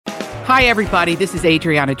Hi, everybody. This is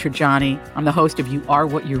Adriana Trajani. I'm the host of You Are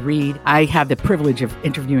What You Read. I have the privilege of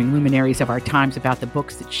interviewing luminaries of our times about the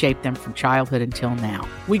books that shaped them from childhood until now.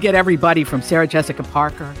 We get everybody from Sarah Jessica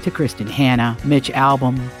Parker to Kristen Hanna, Mitch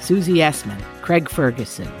Albom, Susie Essman, Craig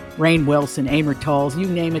Ferguson, Rainn Wilson, Amor Tolls, you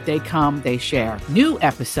name it, they come, they share. New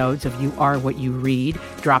episodes of You Are What You Read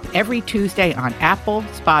drop every Tuesday on Apple,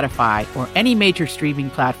 Spotify, or any major streaming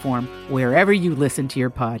platform wherever you listen to your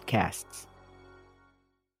podcasts.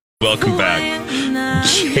 Welcome back.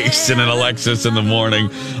 Jason and Alexis in the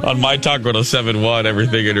morning on My Talk 107.1,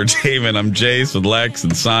 Everything Entertainment. I'm Jace with Lex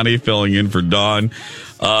and Sonny filling in for Dawn.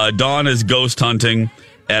 Dawn is ghost hunting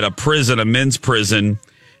at a prison, a men's prison.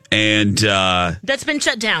 And that's been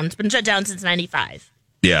shut down. It's been shut down since 95.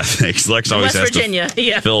 Yeah, thanks. Lex always has Virginia.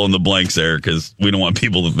 to fill in the blanks there because we don't want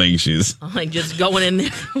people to think she's like just going in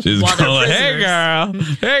there. She's while going like, prisoners. hey, girl.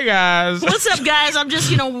 Hey, guys. What's up, guys? I'm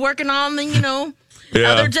just, working on the,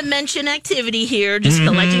 other dimension activity here. Just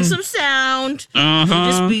collecting some sound.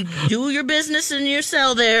 Just do your business in your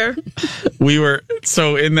cell there.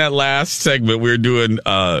 So in that last segment, we were doing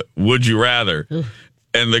Would You Rather?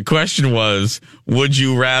 And the question was, would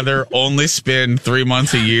you rather only spend 3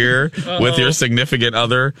 months a year with your significant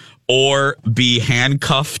other or be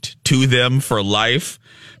handcuffed to them for life?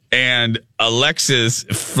 And Alexis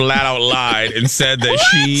flat out lied and said that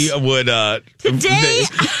she would... Today...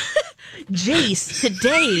 Jace,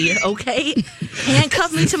 today, okay?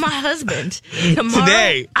 Handcuff me to my husband. Tomorrow,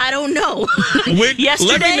 today, I don't know.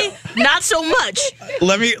 Yesterday, not so much.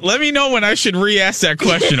 Let me know when I should re-ask that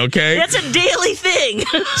question, okay? That's a daily thing.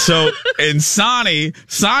 So, and Sonny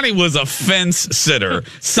was a fence sitter.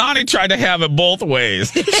 Sonny tried to have it both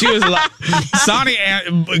ways. She was like, Sonny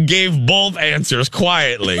gave both answers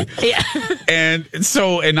quietly. Yeah. And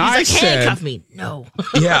so, and I said, handcuff me. No.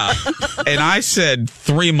 Yeah. And I said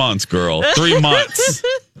 3 months, girl. 3 months.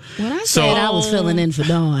 When I said I was filling in for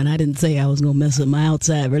Dawn, I didn't say I was going to mess up my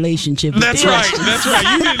outside relationship. That's right. You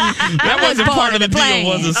didn't. That wasn't part of the deal,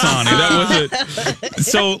 was it, Sonny? That wasn't.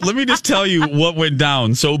 So let me just tell you what went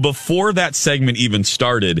down. So before that segment even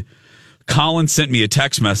started, Colin sent me a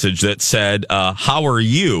text message that said, how are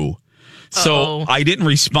you? So I didn't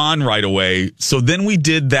respond right away. So then we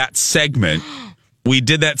did that segment.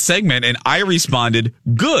 And I responded,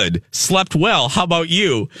 good, slept well. How about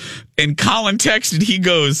you? And Colin texted, he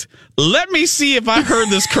goes, let me see if I heard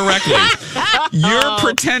this correctly. You're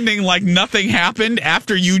pretending like nothing happened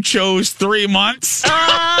after you chose 3 months?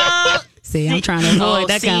 See, I'm trying to avoid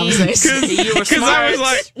that conversation. Because I was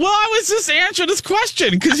like, well, I was just answering this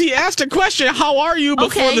question because he asked a question, how are you,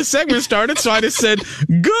 before the segment started. So I just said,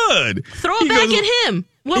 good. Throw it back at him.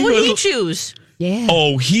 What would he choose? Yeah.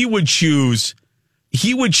 Oh, he would choose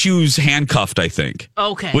handcuffed, I think.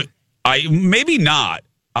 Okay. Maybe not.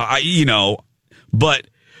 But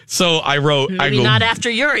so I wrote. Not after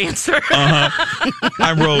your answer.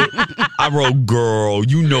 I wrote, girl,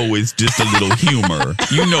 it's just a little humor.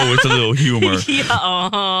 It's a little humor.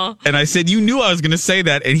 Yeah. And I said, you knew I was going to say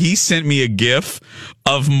that. And he sent me a GIF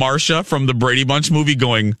of Marsha from the Brady Bunch movie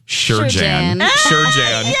going, sure, Jan. Sure,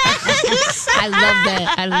 Jan. Yes.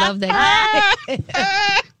 I love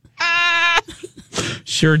that.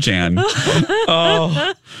 Sure, Jan.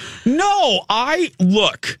 Oh, no,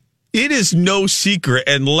 look. It is no secret.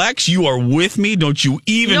 And Lex, you are with me. Don't you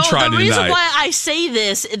even try to deny it. The reason why I say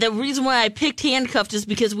this, the reason why I picked handcuffed is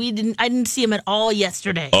because I didn't see him at all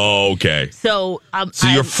yesterday. Oh, okay. So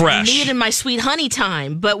you're fresh. I needed my sweet honey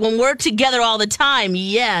time. But when we're together all the time,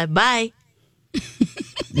 yeah, bye.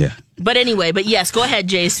 Yeah. But anyway, yes, go ahead,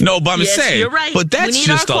 Jason. No, but I'm saying, you're right. But that's we need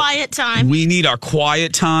just our quiet time. We need our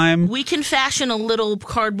quiet time. We can fashion a little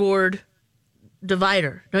cardboard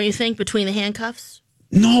divider, don't you think, between the handcuffs?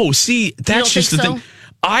 No, see, that's just the thing.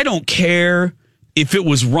 I don't care if it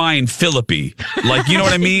was Ryan Phillippe. Like, you know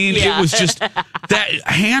what I mean? Yeah. It was just that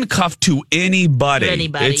handcuffed to anybody.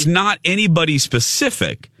 It's not anybody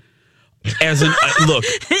specific. As an look,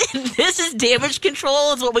 this is damage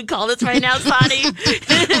control is what we call this right now, Sonny.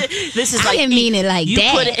 This is like, I didn't mean it like you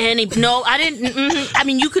that. Put any? No, I didn't. I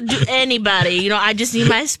mean, you could do anybody. I just need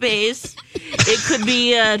my space. It could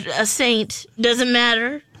be a saint. Doesn't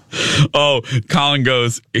matter. Oh, Colin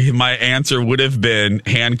goes, my answer would have been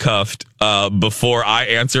handcuffed before I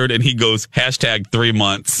answered, and he goes, #3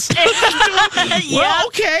 months. Yeah. Well,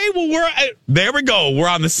 okay, there we go. We're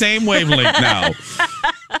on the same wavelength now.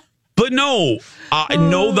 But no,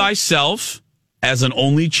 know thyself as an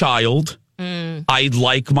only child. I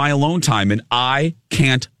like my alone time, and I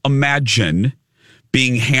can't imagine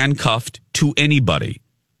being handcuffed to anybody.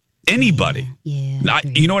 anybody. Yeah.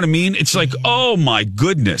 You know what I mean? It's like, oh my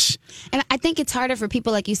goodness. And I think it's harder for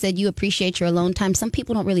people, like you said, you appreciate your alone time. Some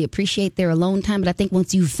people don't really appreciate their alone time, but I think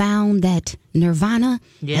once you found that nirvana,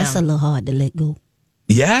 that's a little hard to let go.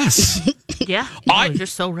 Yes. Yeah. You're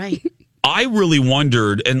so right. I really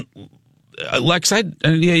wondered, and Lex, I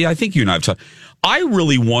think you and I have talked. I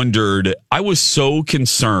really wondered. I was so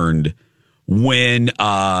concerned when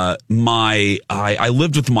I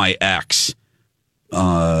lived with my ex.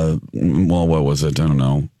 What was it? I don't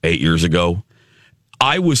know. 8 years ago.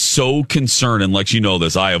 I was so concerned, and Lex, you know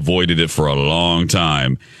this. I avoided it for a long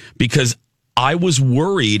time because I was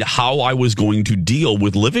worried how I was going to deal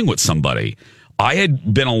with living with somebody. I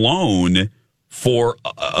had been alone for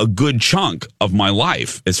a good chunk of my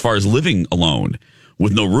life as far as living alone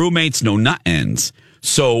with no roommates, no nut ends.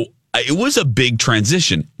 So it was a big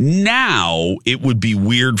transition. Now it would be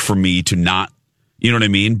weird for me to not, you know what I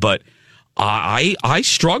mean? But I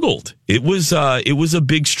struggled. It was a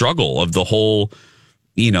big struggle of the whole,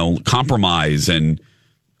 compromise and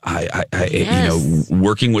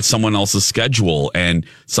working with someone else's schedule. And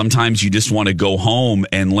sometimes you just want to go home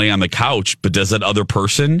and lay on the couch, but does that other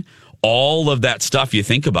person? All of that stuff you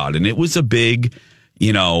think about. And it was a big,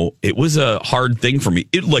 it was a hard thing for me.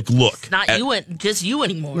 Look. It's not just you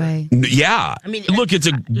anymore. Right. Yeah. I mean, look, it's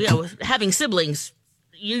having siblings,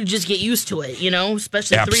 you just get used to it,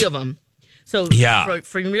 especially three of them. So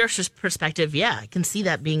from your perspective, I can see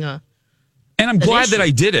that being And I'm glad that I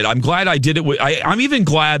did it. I'm glad I did it. I'm even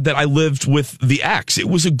glad that I lived with the ex. It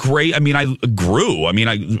was I grew.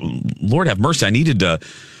 Lord have mercy. I needed to,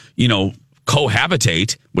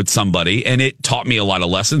 cohabitate with somebody, and it taught me a lot of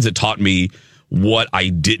lessons. It taught me what I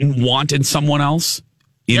didn't want in someone else.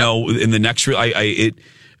 In the next,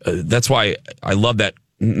 that's why I love that.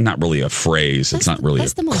 Not really a phrase. It's not really a quote.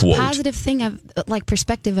 That's the most positive thing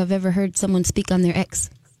perspective I've ever heard someone speak on their ex.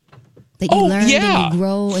 That you learned and you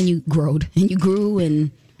grow and you growed and you grew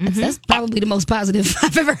and that's probably the most positive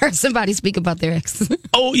I've ever heard somebody speak about their ex.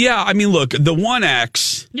 Oh yeah, look, the one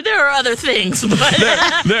ex. There are other things, but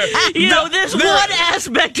there's one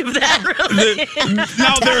aspect of that. Really.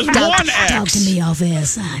 There's one ex. Talk to me off air,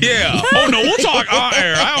 son. Yeah. Oh no, we'll talk on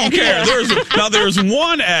air. I don't care. There's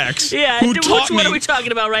one ex. Yeah. Which one are we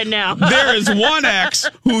talking about right now? There is one ex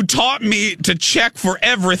who taught me to check for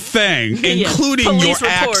everything, including your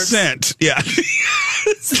reports. Accent. Yeah.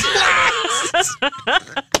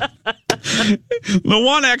 The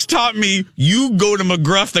one ex taught me you go to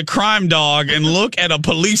McGruff the crime dog and look at a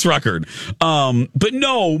police record. But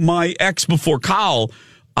no, my ex before Kyle,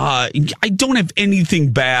 I don't have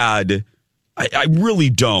anything bad. I really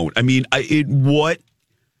don't.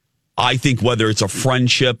 I think whether it's a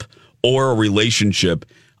friendship or a relationship,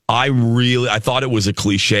 I thought it was a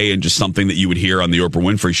cliche and just something that you would hear on the Oprah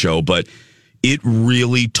Winfrey Show, but it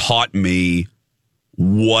really taught me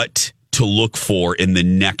what to look for in the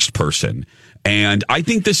next person. And I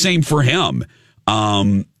think the same for him.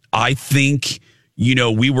 I think,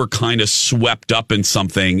 we were kind of swept up in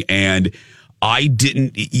something and I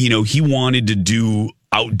didn't, he wanted to do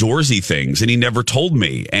outdoorsy things and he never told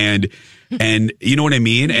me. And you know what I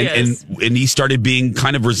mean? Yes. And he started being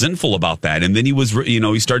kind of resentful about that. And then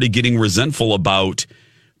he started getting resentful about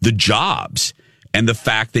the jobs and the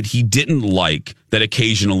fact that he didn't like that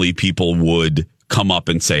occasionally people would come up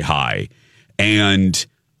and say hi. And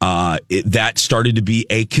that started to be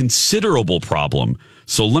a considerable problem.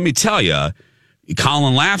 So let me tell you,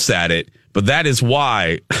 Colin laughs at it, but that is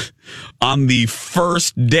why on the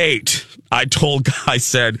first date, I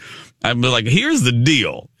said, I'm like, here's the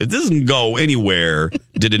deal. It doesn't go anywhere.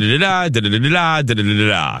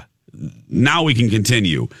 Now we can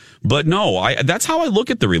continue. But no, that's how I look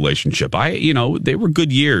at the relationship. They were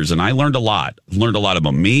good years and I learned a lot. Learned a lot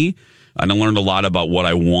about me. And I learned a lot about what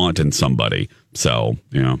I want in somebody. So,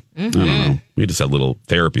 I don't know. We just had a little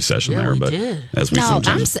therapy session there. But as we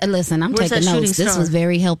sometimes... I'm taking notes. This was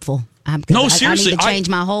very helpful. Seriously. I need to change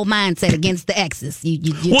my whole mindset against the exes.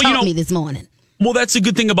 You taught me this morning. Well, that's a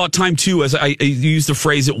good thing about time, too. As I use the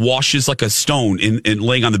phrase, it washes like a stone in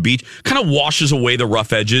laying on the beach. Kind of washes away the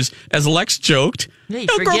rough edges. As Lex joked, there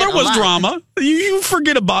was drama. You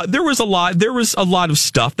forget about, there was a lot of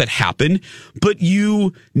stuff that happened. But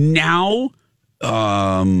you now,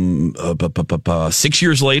 6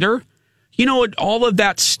 years later, all of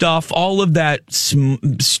that stuff, all of that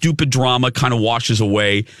stupid drama kind of washes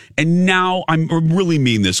away. And now I really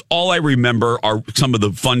mean this. All I remember are some of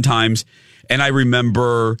the fun times. And I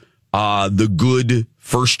remember the good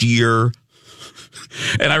first year.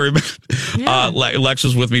 And I remember Lex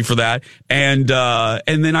was with me for that. And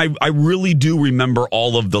then I really do remember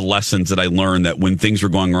all of the lessons that I learned that when things were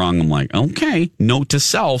going wrong, I'm like, okay, note to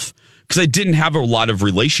self, because I didn't have a lot of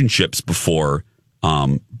relationships before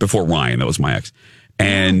Ryan. That was my ex.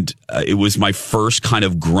 And it was my first kind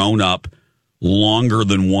of grown up, longer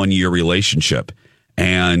than 1 year relationship.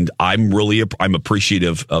 And I'm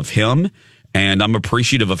appreciative of him, and I'm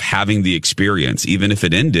appreciative of having the experience, even if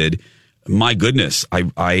it ended. My goodness,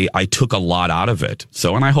 I took a lot out of it.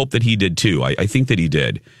 So, and I hope that he did too. I think that he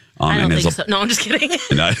did. I don't think so. No, I'm just kidding.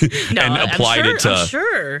 And applied it to, I'm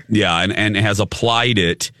sure. Yeah, and has applied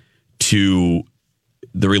it to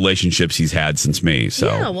the relationships he's had since me. So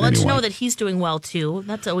yeah, well, let's know that he's doing well too.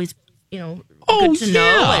 That's always, good to know.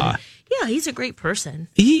 And yeah, he's a great person.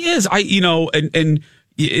 He is. I don't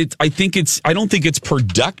think it's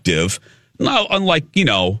productive. No, unlike,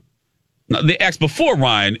 the ex before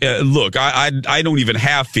Ryan. Look, I don't even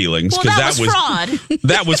have feelings because that was fraud.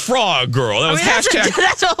 That was fraud, girl. That was hashtag.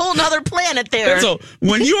 That's a whole nother planet there. So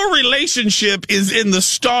when your relationship is in the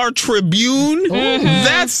Star Tribune,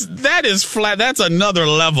 that is flat. That's another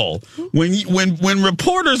level. When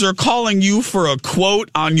reporters are calling you for a quote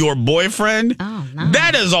on your boyfriend,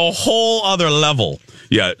 that is a whole other level.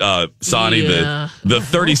 Yeah, Sonny, the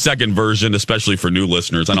 30-second version, especially for new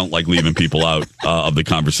listeners, I don't like leaving people out of the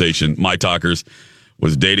conversation. My talkers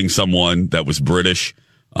was dating someone that was British,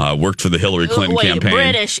 worked for the Hillary Clinton campaign.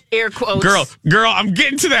 British, air quotes. Girl, I'm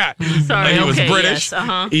getting to that. Sorry, he was British.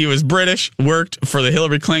 Yes, He was British, worked for the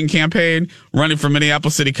Hillary Clinton campaign, running for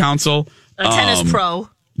Minneapolis City Council. A tennis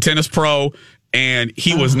pro. And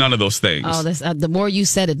he was none of those things. Oh, the more you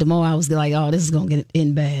said it, the more I was like, oh, this is going to get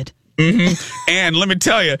in bad. Mm-hmm. And let me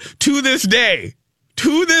tell you, to this day,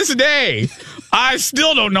 I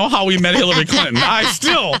still don't know how we met Hillary Clinton. That's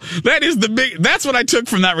what I took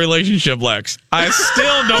from that relationship, Lex. I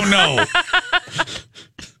still don't know.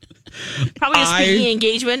 Probably a speaking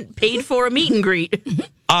engagement, paid for a meet and greet.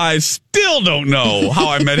 I still don't know how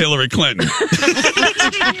I met Hillary Clinton.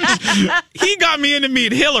 He got me in to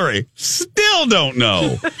meet Hillary. Still don't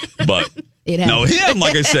know. But no, him,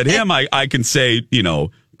 like I said, I can say,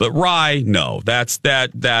 but Rye, no,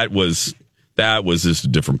 that was just a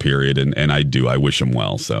different period, and I wish him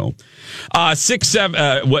well. So,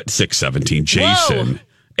 617, Jason,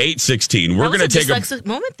 816. We're gonna take a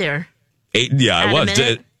moment there. I was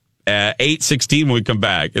 816 when we come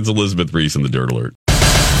back. It's Elizabeth Reese in the Dirt Alert.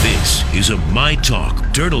 This is a My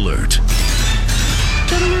Talk Dirt Alert.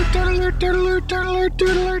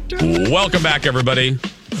 Welcome back, everybody.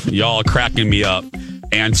 Y'all are cracking me up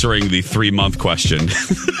answering the 3-month question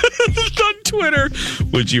on Twitter.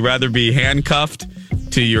 Would you rather be handcuffed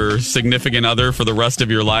to your significant other for the rest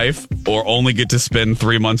of your life or only get to spend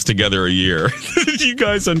 3 months together a year? You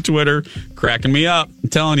guys on Twitter cracking me up. I'm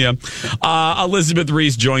telling you. Elizabeth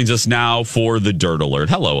Reese joins us now for the Dirt Alert.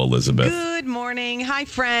 Hello, Elizabeth. Good morning. Hi,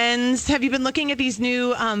 friends. Have you been looking at these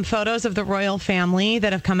new photos of the royal family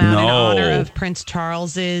that have come out in honor of Prince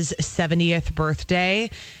Charles's 70th birthday?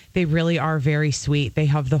 They really are very sweet. They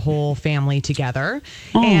have the whole family together.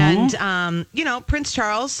 Aww. And, Prince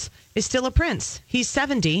Charles is still a prince. He's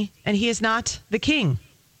 70, and he is not the king.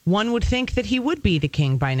 One would think that he would be the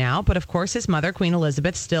king by now, but of course his mother, Queen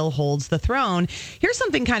Elizabeth, still holds the throne. Here's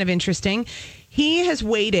something kind of interesting. He has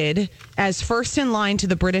waited as first in line to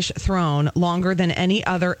the British throne longer than any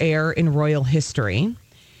other heir in royal history.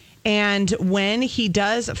 And when he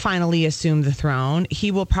does finally assume the throne,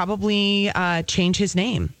 he will probably change his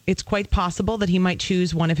name. It's quite possible that he might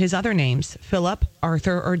choose one of his other names, Philip,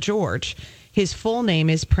 Arthur, or George. His full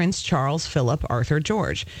name is Prince Charles Philip Arthur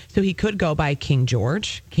George. So he could go by King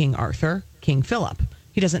George, King Arthur, King Philip.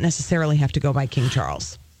 He doesn't necessarily have to go by King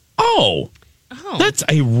Charles. Oh. That's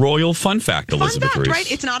a royal fun fact, Elizabeth Reese. Right?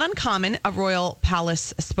 It's not uncommon, a royal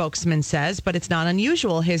palace spokesman says, but it's not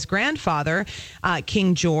unusual. His grandfather,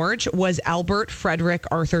 King George, was Albert Frederick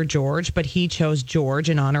Arthur George, but he chose George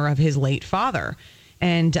in honor of his late father.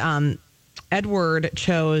 And Edward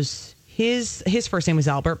chose his first name was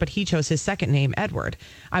Albert, but he chose his second name, Edward.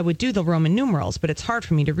 I would do the Roman numerals, but it's hard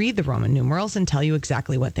for me to read the Roman numerals and tell you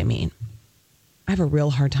exactly what they mean. I have a real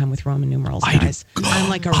hard time with Roman numerals, guys. I'm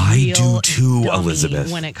like a real do too, dummy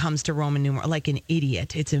Elizabeth. when it comes to Roman numerals, like an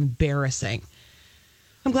idiot. It's embarrassing.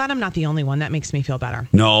 I'm glad I'm not the only one. That makes me feel better.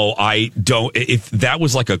 No, I don't. If that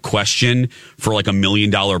was like a question for like $1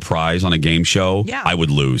 million prize on a game show, I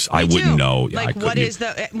would lose. I wouldn't know. Like, what is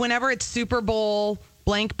whenever it's Super Bowl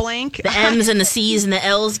blank blank. The M's and the C's and the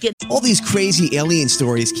L's get... All these crazy alien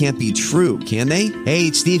stories can't be true, can they? Hey,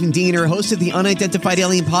 it's Stephen Diener, host of the Unidentified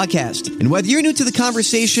Alien Podcast. And whether you're new to the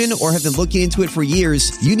conversation or have been looking into it for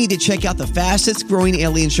years, you need to check out the fastest growing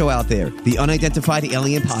alien show out there, the Unidentified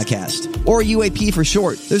Alien Podcast, or UAP for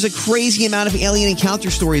short. There's a crazy amount of alien encounter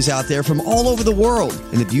stories out there from all over the world.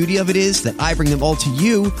 And the beauty of it is that I bring them all to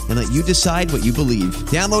you and let you decide what you believe.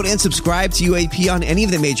 Download and subscribe to UAP on any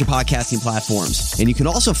of the major podcasting platforms. And you can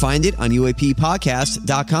also find it on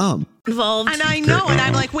UAPpodcast.com. Involved. And I know, and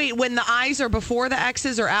I'm like, wait, when the I's are before the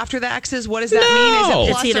X's or after the X's, what does that mean? Is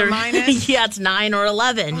it plus it's either, or minus? Yeah, it's 9 or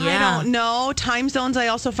 11. Yeah. I don't know. Time zones I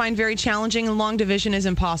also find very challenging, and long division is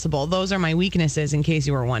impossible. Those are my weaknesses, in case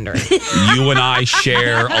you were wondering. You and I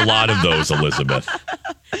share a lot of those, Elizabeth.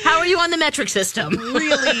 How are you on the metric system?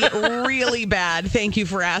 Really, really bad. Thank you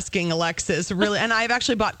for asking, Alexis. Really, and I've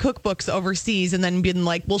actually bought cookbooks overseas and then been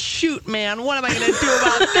like, well, shoot, man, what am I going to do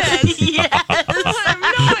about this? Yes. I have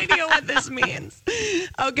no idea what this means.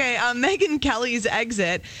 Okay, Megyn Kelly's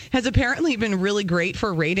exit has apparently been really great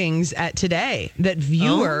for ratings at Today, that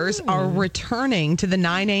viewers are returning to the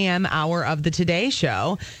 9 a.m. hour of the Today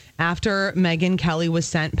Show after Megyn Kelly was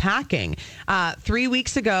sent packing. 3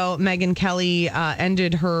 weeks ago, Megyn Kelly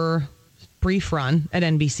ended her brief run at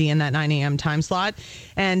NBC in that 9 a.m. time slot.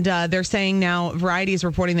 And they're saying now, Variety is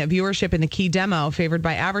reporting that viewership in the key demo favored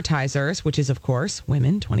by advertisers, which is, of course,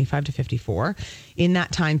 women 25 to 54, in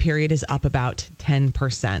that time period is up about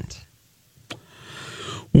 10%.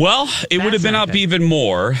 Well, it would have been up even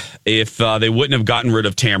more if they wouldn't have gotten rid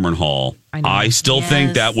of Tamron Hall. I still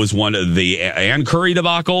think that was one of the Ann Curry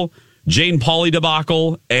debacle, Jane Pauley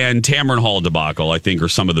debacle, and Tamron Hall debacle, I think, are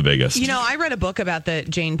some of the biggest. You know, I read a book about the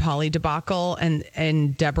Jane Pauley debacle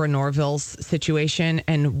and Deborah Norville's situation,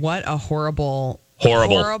 and what a horrible,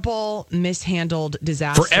 mishandled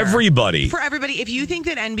disaster. For everybody. If you think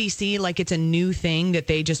that NBC, like, it's a new thing that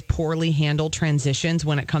they just poorly handle transitions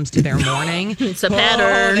when it comes to their morning. It's a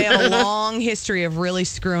pattern. They have a long history of really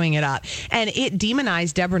screwing it up. And it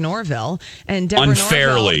demonized Deborah Norville. And Deborah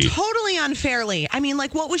unfairly. Norville, totally unfairly. I mean,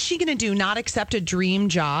 like, what was she going to do? Not accept a dream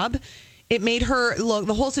job? It made her look,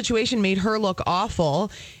 the whole situation made her look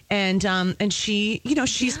awful. And she, you know,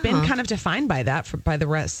 she's been kind of defined by that for the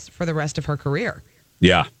rest of her career.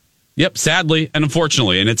 Yeah. Yep. Sadly and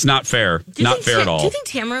unfortunately. And it's not fair. Not fair at all. Do you think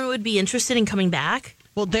Tamron would be interested in coming back?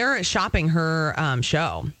 Well, they're shopping her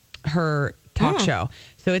show, her talk show.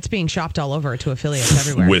 So it's being shopped all over to affiliates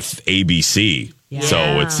everywhere. With ABC. Yeah.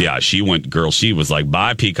 So she was like,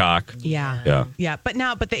 bye, Peacock. Yeah. But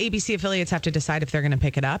the ABC affiliates have to decide if they're going to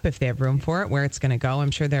pick it up, if they have room for it, where it's going to go. I'm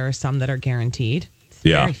sure there are some that are guaranteed. It's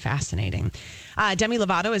very fascinating. Demi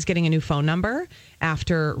Lovato is getting a new phone number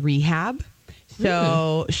after rehab.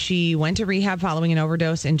 So she went to rehab following an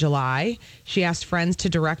overdose in July. She asked friends to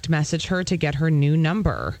direct message her to get her new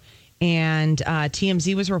number. And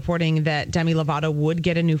TMZ was reporting that Demi Lovato would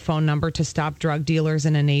get a new phone number to stop drug dealers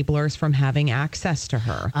and enablers from having access to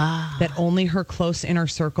her. That only her close inner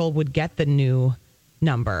circle would get the new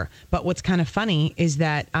number. But what's kind of funny is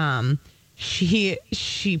that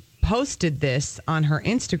she posted this on her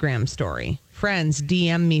Instagram story. Friends,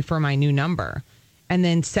 DM me for my new number. And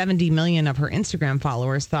then 70 million of her Instagram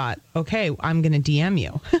followers thought, okay, I'm going to DM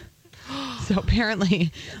you. So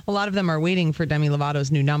apparently a lot of them are waiting for Demi Lovato's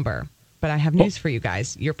new number. But I have news for you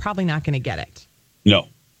guys. You're probably not going to get it. No.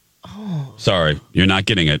 Oh. Sorry, you're not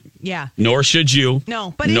getting it. Yeah. Nor should you.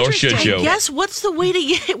 No, but nor should you. Yes, what's the way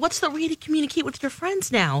to communicate with your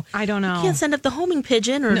friends now? I don't know. You can't send up the homing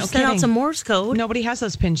pigeon or send out some Morse code. Nobody has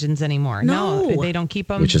those pigeons anymore. No, they don't keep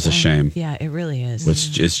them. Which is a shame. Yeah, it really is.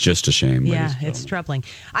 It's just a shame. Yeah, it's troubling.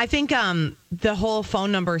 I think the whole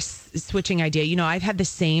phone number switching idea, you know, I've had the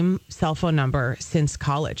same cell phone number since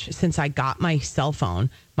college, since I got my cell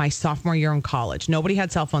phone my sophomore year in college. Nobody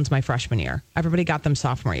had cell phones my freshman year. Everybody got them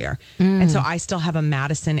sophomore year. And so I still have a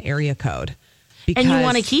Madison area code. And you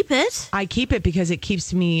want to keep it? I keep it because it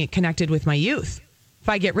keeps me connected with my youth. If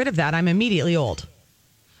I get rid of that, I'm immediately old.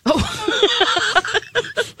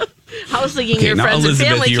 I was thinking your friends and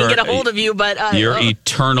family can get a hold of you, but... you're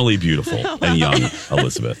eternally beautiful and young,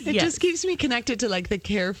 Elizabeth. It just keeps me connected to like the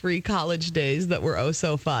carefree college days that were oh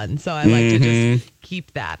so fun. So I like to just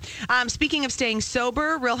keep that. Speaking of staying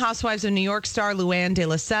sober, Real Housewives of New York star Luann de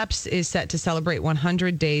Lesseps is set to celebrate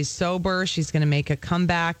 100 days sober. She's going to make a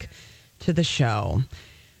comeback to the show.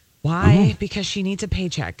 Why? Because she needs a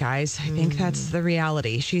paycheck, guys. I think that's the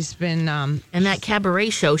reality. She's been... and that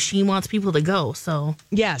cabaret show, she wants people to go, so...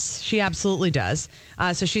 Yes, she absolutely does.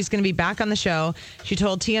 So she's going to be back on the show. She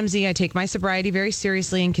told TMZ, I take my sobriety very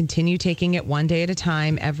seriously and continue taking it one day at a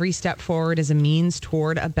time. Every step forward is a means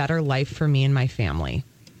toward a better life for me and my family.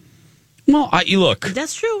 Well, look.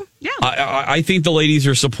 That's true. Yeah. I think the ladies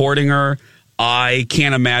are supporting her. I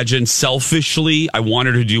can't imagine selfishly. I want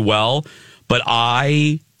her to do well, but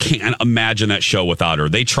I can't imagine that show without her.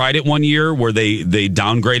 They tried it one year where they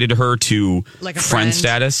downgraded her to like a friend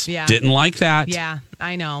status. Yeah. Didn't like that. Yeah,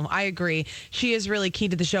 I know. I agree. She is really key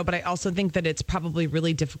to the show, but I also think that it's probably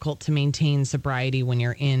really difficult to maintain sobriety when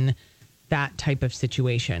you're in that type of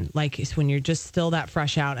situation. Like it's when you're just still that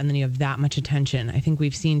fresh out and then you have that much attention. I think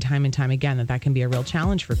we've seen time and time again that can be a real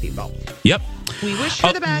challenge for people. Yep. We wish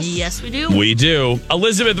her the best. Yes, we do. We do.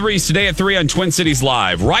 Elizabeth Reese today at 3 on Twin Cities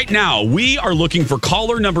Live. Right now, we are looking for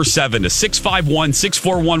caller number 7 to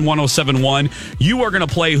 651-641-1071. You are going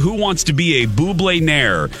to play Who Wants to Be a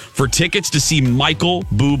Bublé-naire for tickets to see Michael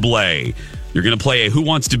Bublé. You're going to play a Who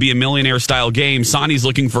Wants to Be a Millionaire style game. Sonny's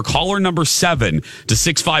looking for caller number 7 to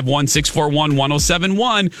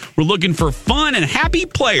 651-641-1071. We're looking for fun and happy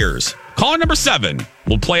players. Caller number 7.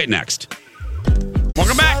 We'll play it next.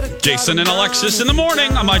 Welcome back. Jason and Alexis in the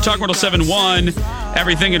morning on My Talk 107.1.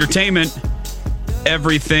 Everything Entertainment.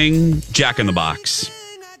 Everything Jack in the Box.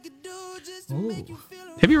 Ooh.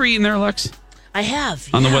 Have you ever eaten there, Alex? I have.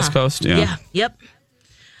 On the West Coast? Yeah. Yep.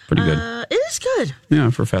 Pretty good. It is good. Yeah,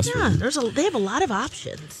 for fast food. They have a lot of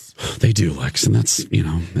options. They do, Lex, and that's,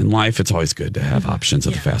 in life, it's always good to have options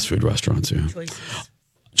at the fast food restaurants. Yeah.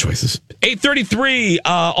 Choices. 8:33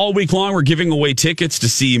 all week long. We're giving away tickets to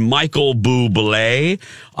see Michael Bublé,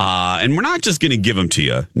 and we're not just going to give them to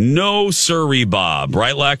you. No, sirree, Bob.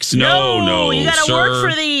 Right, Lex? No. You got to work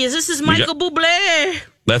for these. This is Michael Bublé.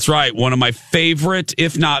 That's right. One of my favorite,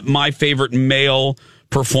 if not my favorite, male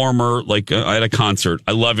performer, at a concert.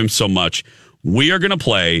 I love him so much. We are going to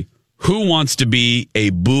play Who Wants to Be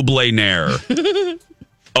a Bublé-naire?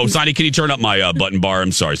 Oh, Sonny, can you turn up my button bar?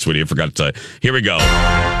 I'm sorry, sweetie. I forgot to tell you. Here we go.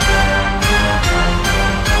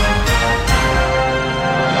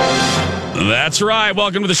 That's right.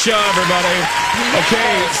 Welcome to the show, everybody.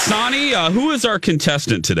 Okay, Sonny, who is our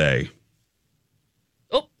contestant today?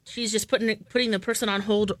 Oh, she's just putting the person on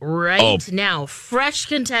hold right now. Fresh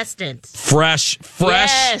contestant. Fresh.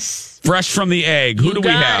 Yes. Fresh from the egg. Who do we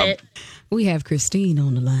have? It. We have Christine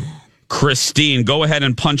on the line. Christine, go ahead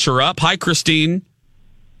and punch her up. Hi, Christine.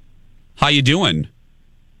 How you doing?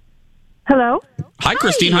 Hello. Hi,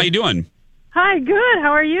 Christine. How you doing? Hi, good.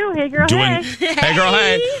 How are you? Hey, girl. Hey. Hey, girl.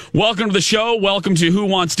 Hey. Welcome to the show. Welcome to Who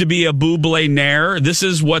Wants to Be a Bublé-naire. This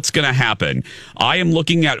is what's going to happen. I am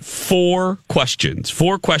looking at 4 questions.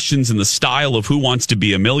 4 questions in the style of Who Wants to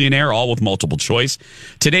Be a Millionaire, all with multiple choice.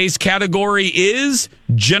 Today's category is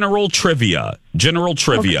general trivia. General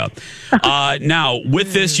trivia. Okay. Now,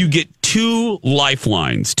 with this, you get 2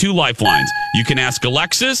 lifelines. 2 lifelines. You can ask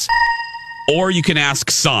Alexis, or you can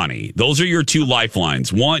ask Sonny. Those are your 2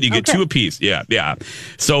 lifelines. One, you get 2 apiece. Yeah.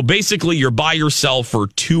 So basically, you're by yourself for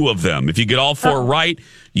 2 of them. If you get all 4 right,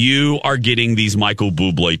 you are getting these Michael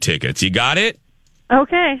Bublé tickets. You got it?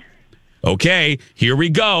 Okay. Okay, here we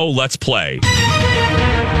go. Let's play.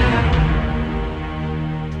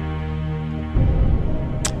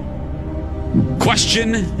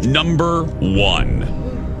 Question number 1.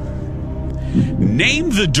 Name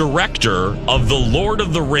the director of the Lord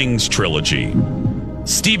of the Rings trilogy.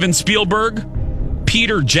 Steven Spielberg,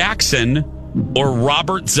 Peter Jackson, or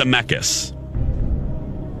Robert Zemeckis?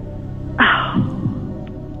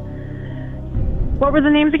 What were the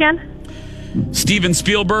names again? Steven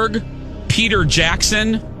Spielberg, Peter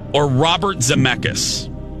Jackson, or Robert Zemeckis?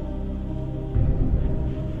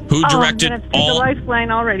 Who directed I'm gonna take a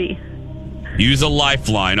lifeline already. Use a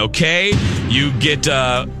lifeline, okay? You get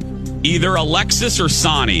either Alexis or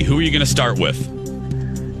Sonny. Who are you going to start with?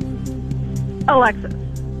 Alexis.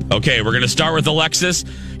 Okay, we're going to start with Alexis.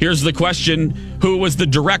 Here's the question. Who was the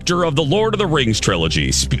director of the Lord of the Rings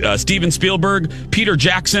trilogy? Steven Spielberg, Peter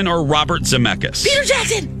Jackson, or Robert Zemeckis? Peter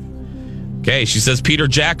Jackson! Okay, she says Peter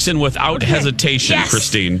Jackson without hesitation, yes.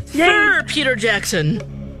 Christine. Sure, Peter Jackson.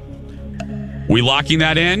 We locking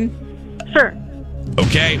that in? Sure.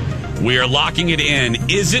 Okay, we are locking it in.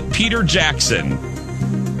 Is it Peter Jackson?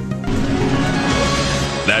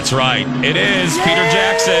 That's right. It is Peter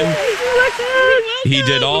Jackson. He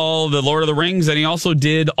did all the Lord of the Rings, and he also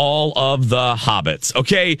did all of the Hobbits.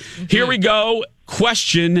 Okay, here we go.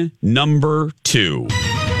 Question number 2.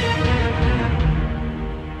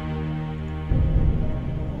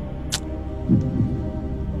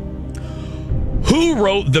 Who Who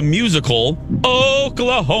wrote the musical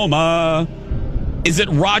Oklahoma? Is it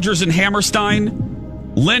Rodgers and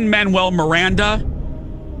Hammerstein, Lin-Manuel Miranda,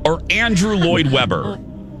 or Andrew Lloyd Webber?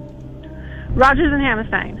 Rodgers and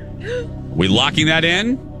Hammerstein. We locking that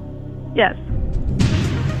in? Yes.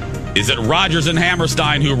 Is it Rodgers and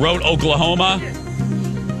Hammerstein who wrote Oklahoma?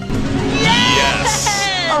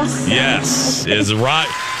 Yes. Yes. Is right.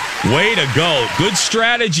 Way to go. Good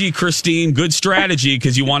strategy, Christine. Good strategy,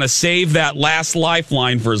 because you want to save that last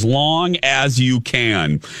lifeline for as long as you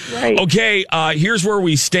can. Right. Okay, here's where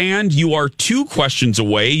we stand. You are 2 questions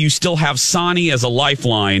away. You still have Sonny as a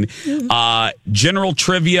lifeline. General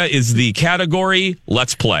trivia is the category.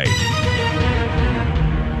 Let's play.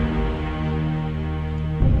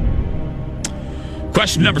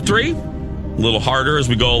 Question number 3. A little harder as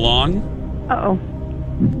we go along. Uh-oh.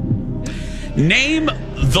 Name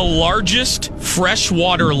the largest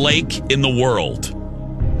freshwater lake in the world.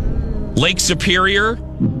 Lake Superior,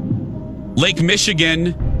 Lake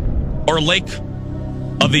Michigan, or Lake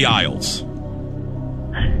of the Isles?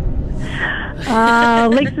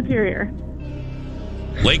 Lake Superior.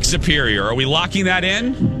 Lake Superior. Are we locking that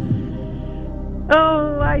in?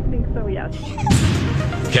 Oh, I think so, yes.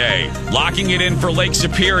 Okay, locking it in for Lake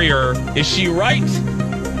Superior. Is she right?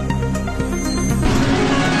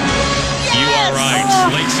 You are right.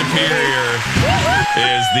 Lake Superior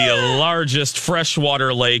is the largest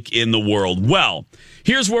freshwater lake in the world. Well,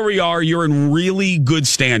 here's where we are. You're in really good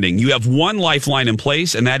standing. You have 1 lifeline in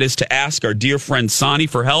place, and that is to ask our dear friend Sonny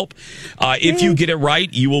for help. If you get it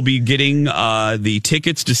right, you will be getting the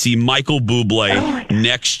tickets to see Michael Bublé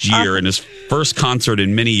next year in his first concert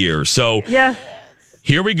in many years. So yes.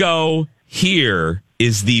 Here we go. Here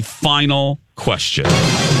is the final question.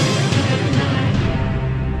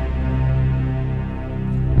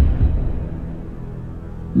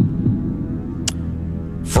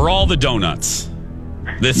 For all the donuts,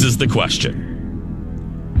 this is the question.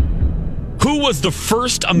 Who was the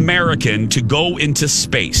first American to go into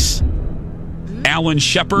space? Alan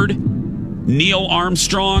Shepard, Neil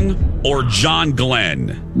Armstrong, or John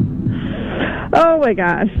Glenn? Oh, my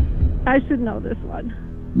gosh. I should know this one.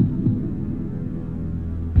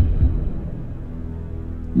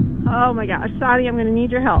 Oh, my gosh. Sonny, I'm going to need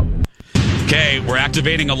your help. Okay, we're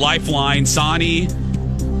activating a lifeline. Sonny,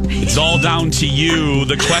 it's all down to you.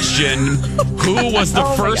 The question, who was the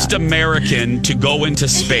first American to go into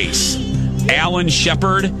space? Alan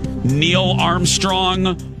Shepard, Neil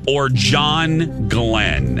Armstrong, or John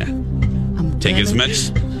Glenn? Take as much.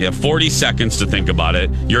 You have 40 seconds to think about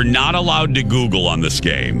it. You're not allowed to Google on this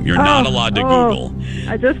game. You're not allowed to Google.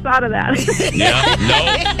 I just thought of that. Yeah,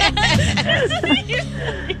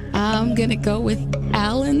 no. I'm going to go with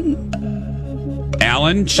Alan.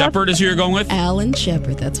 Alan Shepard is who you're going with? Alan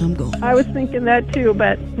Shepard, that's who I'm going. I was thinking that too,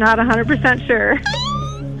 but not 100% sure.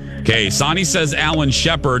 Okay, Sonny says Alan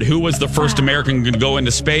Shepard. Who was the first American to go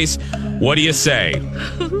into space? What do you say?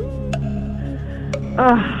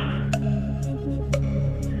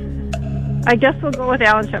 I guess we'll go with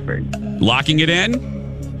Alan Shepard. Locking it in?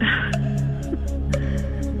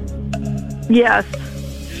 Yes.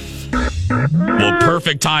 Well,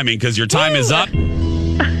 perfect timing because your time is up.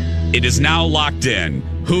 It is now locked in.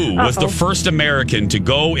 Who was the first American to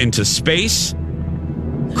go into space?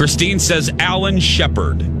 Christine says Alan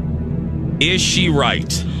Shepard. Is she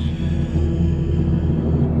right? You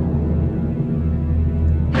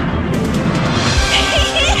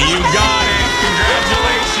got it.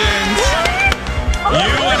 Congratulations.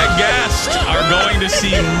 You and a guest are going to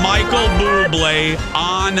see Michael Bublé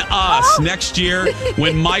on us next year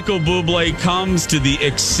when Michael Bublé comes to the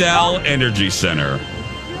Excel Energy Center.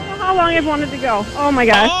 How long I've wanted to go. Oh, my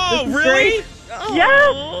gosh. Oh, really? Great.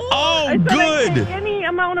 Yes. Oh, I said good. I'd pay any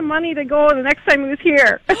amount of money to go the next time he was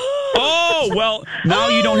here. Oh, well, now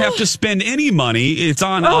you don't have to spend any money. It's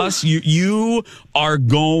on us. You are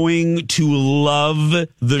going to love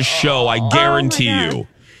the show. I guarantee you.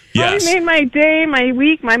 Yes. You made my day, my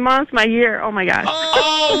week, my month, my year. Oh, my gosh.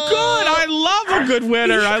 Oh, good. I love a good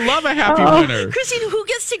winner. I love a happy winner. Christine, who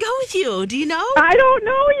gets to go with you? Do you know? I don't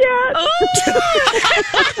know yet.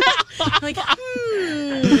 Like,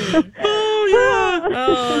 Oh, yeah.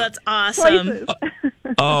 Oh, that's awesome.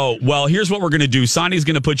 Oh, well, here's what we're going to do. Sonny's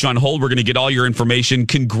going to put you on hold. We're going to get all your information.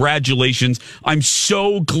 Congratulations. I'm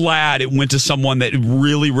so glad it went to someone that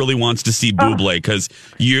really, really wants to see Bublé because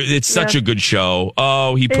it's such a good show.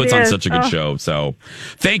 Oh, he puts on such a good show. So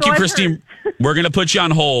thank you, Christine. We're going to put you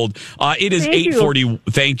on hold. It is 8:40.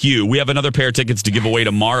 Thank you. We have another pair of tickets to give away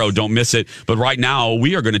tomorrow. Don't miss it. But right now,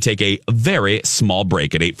 we are going to take a very small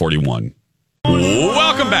break at 8:41.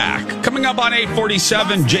 Welcome back. Coming Coming up on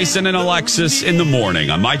 8:47, Jason and Alexis in the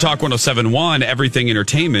morning on My Talk 107.1, Everything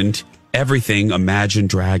Entertainment, Everything Imagine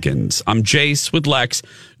Dragons. I'm Jace with Lex.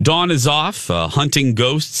 Dawn is off hunting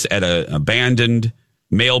ghosts at an abandoned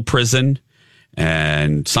male prison,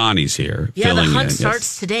 and Sonny's here. Yeah, the hunt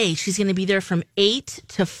starts today. She's going to be there from 8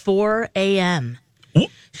 to 4 a.m.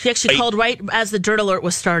 She actually called right as the Dirt Alert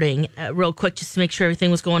was starting, real quick, just to make sure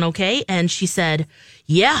everything was going okay. And she said,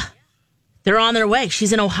 yeah, they're on their way.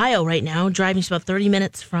 She's in Ohio right now, driving about 30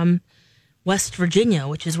 minutes from West Virginia,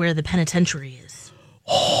 which is where the penitentiary is.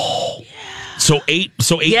 Oh, yeah. So 8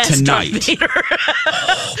 tonight.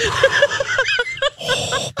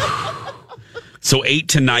 So 8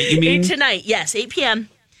 tonight, you mean? 8 tonight, yes, 8 p.m.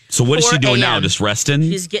 So what is she doing now? Just resting?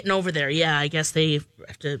 She's getting over there. Yeah, I guess they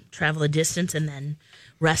have to travel a distance and then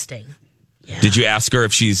resting. Yeah. Did you ask her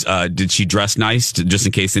if did she dress nice just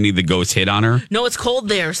in case any of the ghosts hit on her? No, it's cold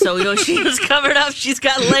there. So, she was covered up. She's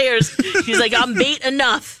got layers. She's like, I'm bait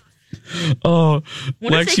enough. Oh,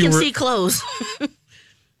 what if they can see clothes?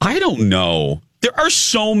 I don't know. There are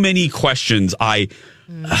so many questions. I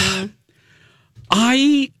think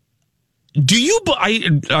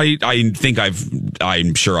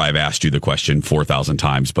I'm sure I've asked you the question 4,000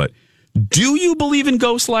 times, but do you believe in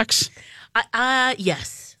ghosts, Lex?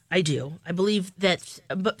 Yes, I do. I believe that,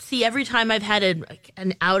 but see, every time I've had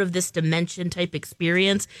an out of this dimension type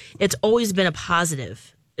experience, it's always been a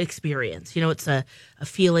positive experience. It's a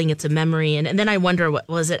feeling, it's a memory. And then I wonder,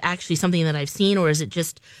 was it actually something that I've seen, or is it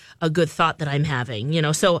just a good thought that I'm having?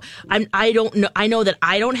 So I don't know. I know that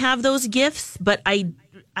I don't have those gifts, but I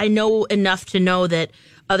know enough to know that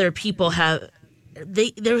other people have.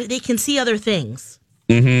 They can see other things.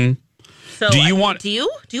 Mm-hmm. So do you believe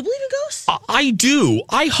in ghosts? I do.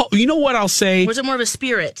 You know what I'll say? Or is it more of a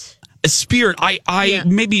spirit? A spirit.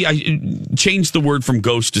 Maybe I changed the word from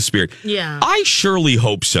ghost to spirit. Yeah. I surely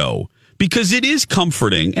hope so, because it is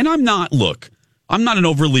comforting. And I'm not an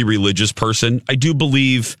overly religious person. I do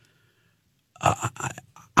believe.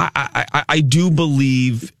 I do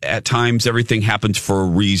believe at times everything happens for a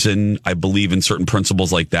reason. I believe in certain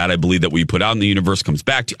principles like that. I believe that what you put out in the universe comes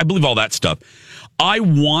back to you. I believe all that stuff. I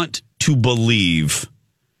want to believe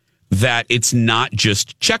that it's not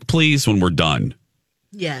just check please when we're done.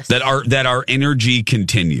 Yes. That our energy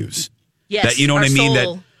continues. Yes. That, you know what I mean?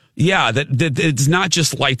 Soul. That it's not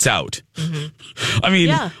just lights out. Mm-hmm. I mean,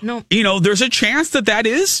 there's a chance that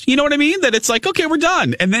is, you know what I mean? That it's like, okay, we're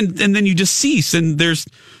done. And then you just cease, and there's,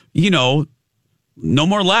 no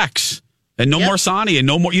more Lex and no more Sonny and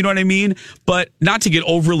no more, you know what I mean? But not to get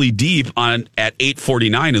overly deep at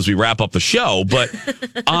 8:49 as we wrap up the show, but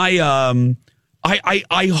I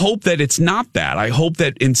hope that it's not that. I hope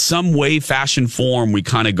that in some way, fashion, form, we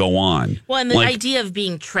kind of go on. Well, and the idea of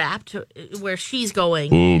being trapped where she's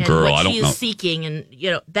going and girl, what she's seeking, and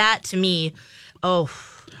that to me, I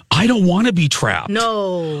don't want to be trapped.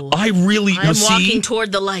 No. I'm walking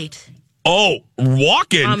toward the light. Oh,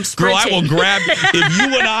 walking? I'm girl, I sprinting. will grab, if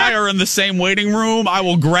you and I are in the same waiting room, I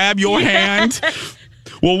will grab your hand.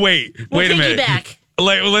 Well, wait a minute. Back.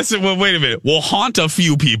 Listen, wait a minute. We'll haunt a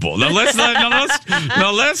few people. Now let's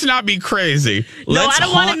not be crazy. I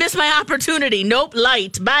don't want to miss my opportunity. Nope,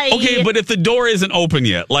 light. Bye. Okay, but if the door isn't open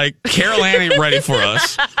yet, Carol Ann ain't ready for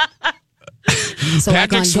us. So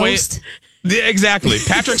Patrick Swayze. Yeah, exactly.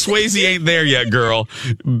 Patrick Swayze ain't there yet, girl.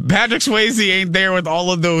 Patrick Swayze ain't there with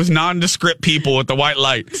all of those nondescript people with the white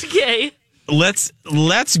light. Okay. Let's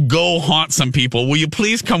go haunt some people. Will you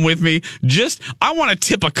please come with me? I want to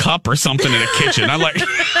tip a cup or something in the kitchen. I'm like,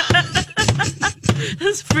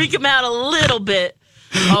 let's freak him out a little bit.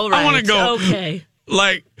 All right. I want to go. Okay.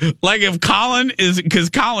 Like if Colin because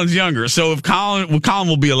Colin's younger, so if Colin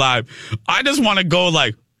will be alive, I just want to go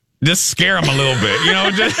just scare him a little bit,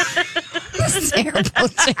 That's terrible.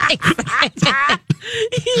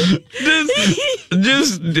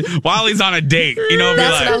 just while he's on a date,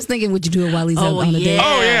 That's what I was thinking. Would you do it while he's on a date?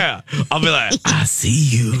 Oh yeah, I'll be like, I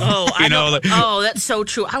see you. Oh, I know. That's so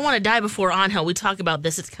true. I want to die before Angel. We talk about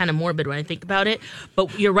this. It's kind of morbid when I think about it,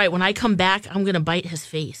 but you're right. When I come back, I'm gonna bite his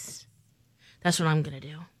face. That's what I'm gonna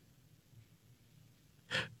do.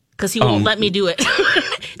 Because he won't let me do it.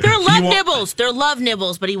 They're love nibbles. They're love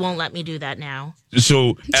nibbles, but he won't let me do that now.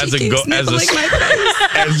 So as you're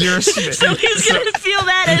so he's gonna feel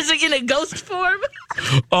that in a ghost form.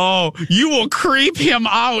 Oh, you will creep him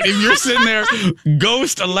out if you're sitting there.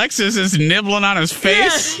 Ghost Alexis is nibbling on his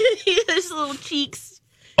face. Yeah, his little cheeks.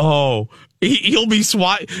 Oh, he'll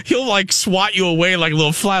like swat you away like a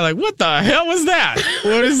little fly. Like, what the hell was that?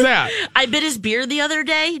 What is that? I bit his beard the other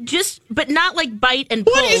day, but not like bite and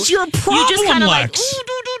pull. What is your problem, You just kind of like, Lex? ooh,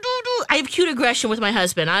 do. I have cute aggression with my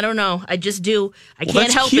husband. I don't know. I just do. I can't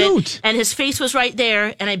that's help cute. it. And his face was right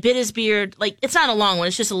there, and I bit his beard. Like, it's not a long one.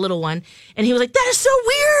 It's just a little one. And he was like, that is so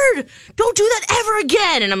weird. Don't do that ever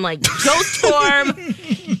again. And I'm like, ghost form.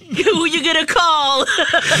 Who you gonna call?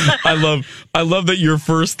 I love that your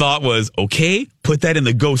first thought was, okay, put that in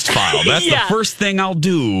the ghost file. That's the first thing I'll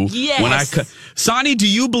do. Yes. When Sonny, do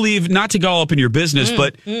you believe, not to go up in your business,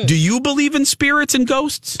 but do you believe in spirits and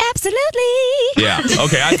ghosts? Absolutely. Yeah.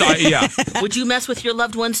 Okay. I thought, yeah. Would you mess with your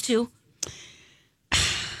loved ones too?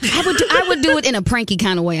 I would do it in a pranky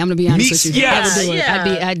kind of way. I'm gonna be honest with you. Yes. I would do it.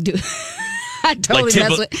 Yeah. I'd do. I'd totally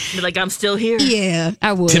mess with. Be like, I'm still here. Yeah,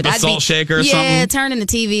 I would. Tip a salt shaker or something? Yeah, turning the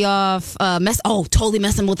TV off. Totally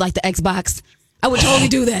messing with like the Xbox. I would totally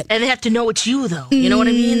do that. And they have to know it's you, though. You know what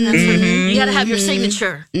I mean? That's what, you got to have your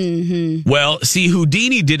signature. Well, see,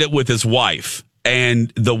 Houdini did it with his wife.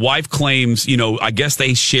 And the wife claims, I guess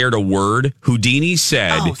they shared a word. Houdini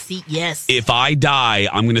said, yes. If I die,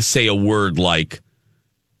 I'm going to say a word like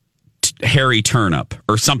Harry Turnip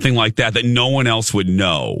or something like that no one else would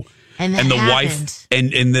know. And the happened. wife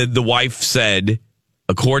and the wife said,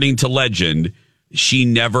 according to legend,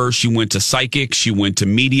 she went to psychics, she went to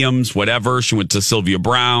mediums, whatever. She went to Sylvia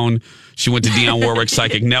Brown. She went to Dionne Warwick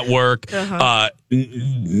Psychic Network.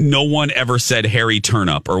 No one ever said Harry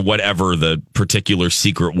Turnip or whatever the particular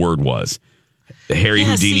secret word was. Harry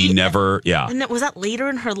Houdini never, And was that later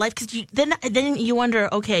in her life? Because then you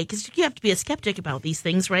wonder, okay, because you have to be a skeptic about these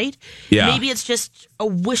things, right? Yeah. Maybe it's just a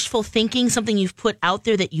wishful thinking, something you've put out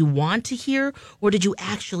there that you want to hear, or did you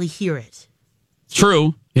actually hear it?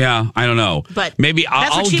 True. Yeah, I don't know. But maybe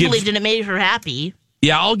that's I'll what she give, believed, and it made her happy.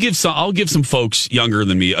 Yeah, I'll give some folks younger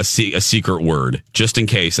than me a secret word just in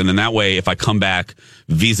case, and then that way, if I come back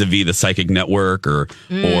vis-a-vis the Psychic Network or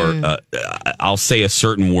I'll say a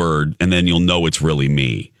certain word, and then you'll know it's really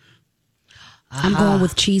me. I'm going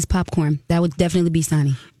with cheese popcorn. That would definitely be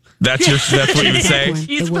Sonny. That's what you would say.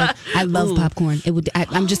 It would. I love popcorn. It would.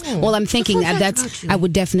 I'm thinking I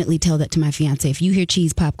would definitely tell that to my fiance. If you hear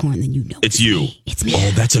cheese popcorn, then you know it's you. Me. It's me.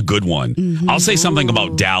 Oh, that's a good one. Mm-hmm. I'll say something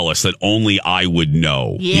about Dallas that only I would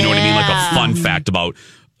know. Yeah. You know what I mean? Like a fun fact about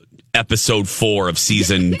episode 4 of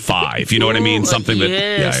season 5. You know what I mean? Something that.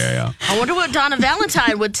 Yeah. I wonder what Donna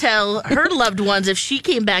Valentine would tell her loved ones if she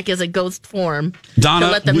came back as a ghost form. Donna,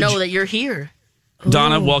 to let them know that you're here.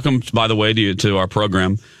 Donna, welcome, by the way, to our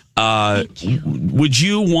program. Would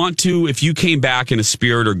you want to, if you came back in a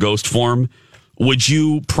spirit or ghost form, would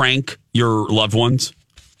you prank your loved ones?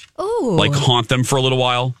 Oh. Like haunt them for a little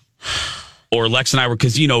while? Or Lex and I were,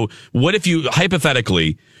 because, what if you,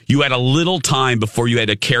 hypothetically, you had a little time before you had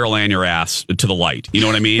to Carol Ann your ass to the light? You know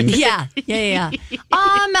what I mean? Yeah.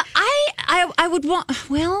 I would want,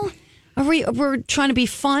 well, we're trying to be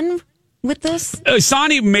fun with this?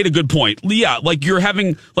 Sonny made a good point. Yeah, like you're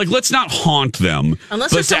having, let's not haunt them.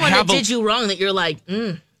 Unless there's someone that did you wrong that you're like,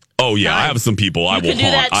 Oh, yeah, I have some people I will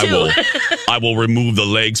haunt. I will remove the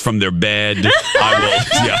legs from their bed.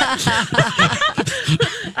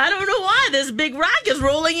 I don't know why this big rock is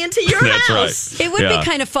rolling into your house. Right. It would be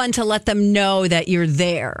kind of fun to let them know that you're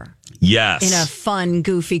there. Yes. In a fun,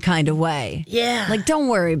 goofy kind of way. Yeah. Like, don't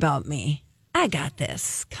worry about me. I got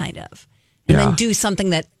this, kind of. And then do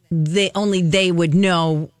something that only they would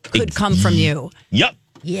know could come from you. Yep.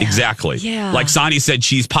 Yeah. Exactly. Yeah. Like Sonny said,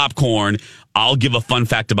 cheese popcorn. I'll give a fun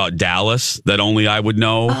fact about Dallas that only I would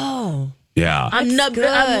know. Oh. Yeah. I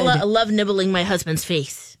love nibbling my husband's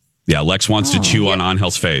face. Yeah, Lex wants to chew on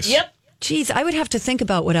Angel's face. Yep. Geez, I would have to think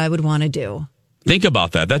about what I would want to do. Think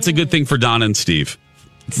about that. That's a good thing for Donna and Steve.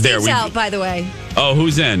 Steve's out, by the way. Oh,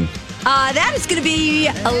 who's in? That is going to be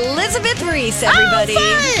Elizabeth Reese, everybody.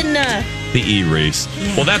 Oh, fun! The E. Reese.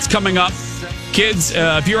 Yeah. Well, that's coming up. Kids,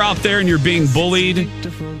 if you're out there and you're being bullied,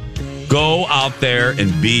 go out there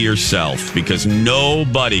and be yourself because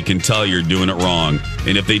nobody can tell you're doing it wrong.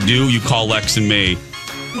 And if they do, you call Lex and me,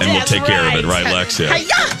 and we'll take care of it. Right, Lex? Yeah.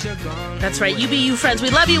 Hi-ya! That's right. You be you, friends. We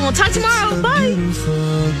love you. We'll talk tomorrow. Bye.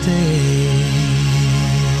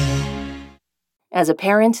 As a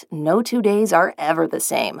parent, no 2 days are ever the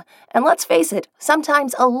same. And let's face it,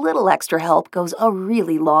 sometimes a little extra help goes a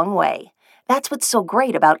really long way. That's what's so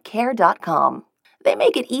great about Care.com. They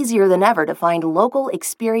make it easier than ever to find local,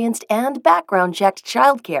 experienced, and background-checked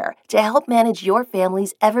childcare to help manage your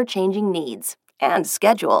family's ever-changing needs and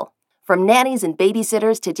schedule. From nannies and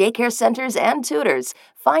babysitters to daycare centers and tutors,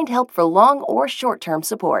 find help for long or short-term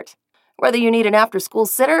support. Whether you need an after-school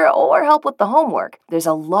sitter or help with the homework, there's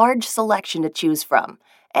a large selection to choose from.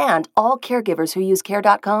 And all caregivers who use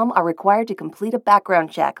Care.com are required to complete a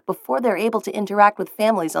background check before they're able to interact with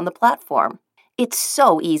families on the platform. It's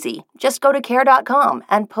so easy. Just go to Care.com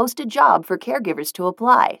and post a job for caregivers to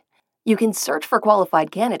apply. You can search for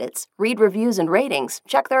qualified candidates, read reviews and ratings,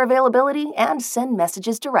 check their availability, and send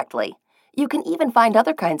messages directly. You can even find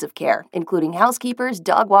other kinds of care, including housekeepers,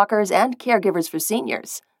 dog walkers, and caregivers for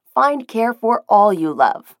seniors. Find care for all you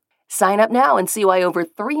love. Sign up now and see why over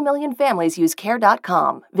 3 million families use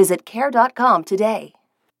Care.com. Visit Care.com today.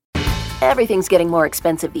 Everything's getting more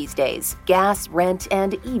expensive these days. Gas, rent,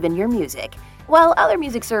 and even your music. While other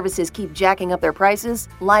music services keep jacking up their prices,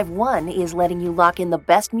 Live One is letting you lock in the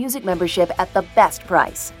best music membership at the best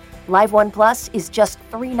price. Live One Plus is just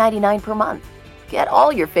 $3.99 per month. Get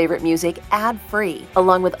all your favorite music ad-free,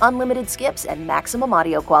 along with unlimited skips and maximum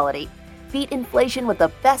audio quality. Beat inflation with the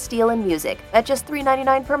best deal in music at just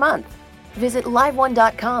 $3.99 per month. Visit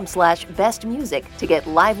liveone.com/bestmusic to get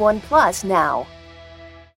Live One Plus now.